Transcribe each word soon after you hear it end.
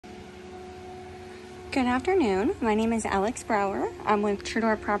Good afternoon. My name is Alex Brower. I'm with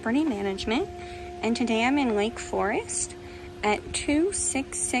Trudor Property Management, and today I'm in Lake Forest at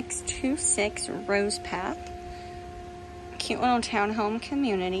 26626 Rosepath. Cute little townhome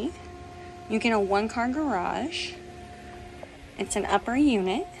community. You get a one-car garage. It's an upper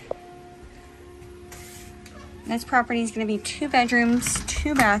unit. This property is going to be 2 bedrooms,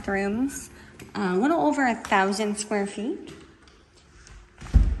 2 bathrooms, a little over 1,000 square feet.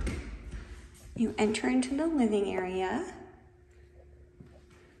 You enter into the living area.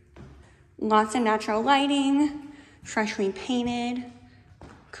 Lots of natural lighting, freshly painted,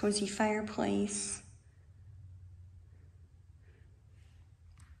 cozy fireplace.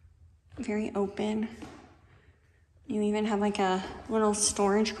 Very open. You even have like a little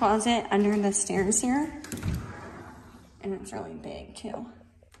storage closet under the stairs here. And it's really big too.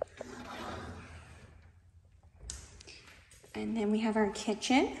 And then we have our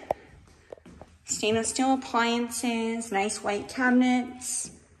kitchen. Stainless steel appliances, nice white cabinets,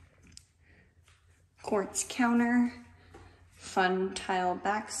 quartz counter, fun tile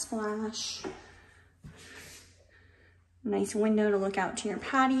backsplash, nice window to look out to your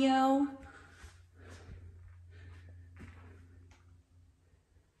patio.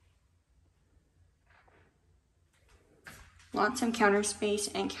 Lots of counter space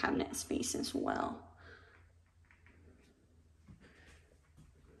and cabinet space as well.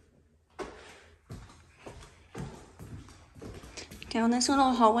 Down this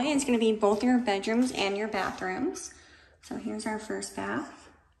little hallway is going to be both your bedrooms and your bathrooms. So here's our first bath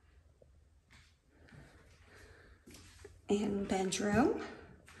and bedroom.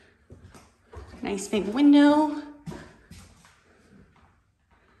 Nice big window.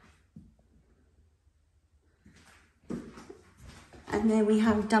 And then we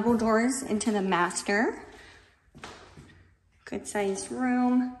have double doors into the master. Good sized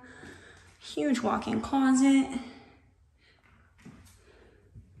room. Huge walk-in closet.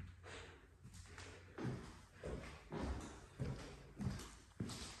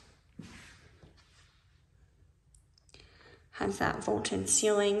 Has that vaulted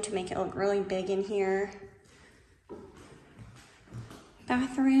ceiling to make it look really big in here.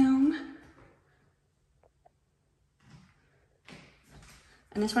 Bathroom.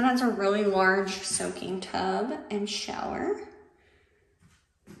 And this one has a really large soaking tub and shower.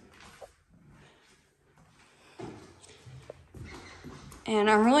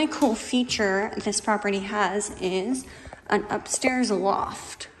 And a really cool feature this property has is an upstairs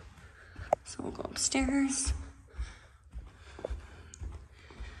loft. So we'll go upstairs.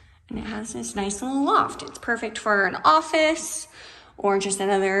 And it has this nice little loft. It's perfect for an office or just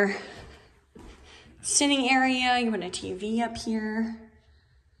another sitting area. You want a TV up here.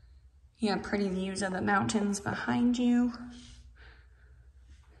 You have pretty views of the mountains behind you.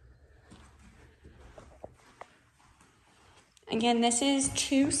 Again, this is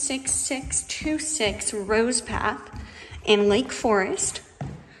 26626 Rosepath in Lake Forest.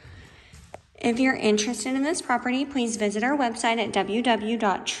 If you're interested in this property, please visit our website at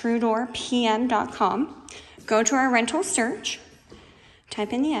www.trudorpm.com. Go to our rental search,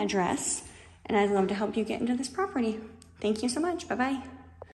 type in the address, and I'd love to help you get into this property. Thank you so much. Bye-bye.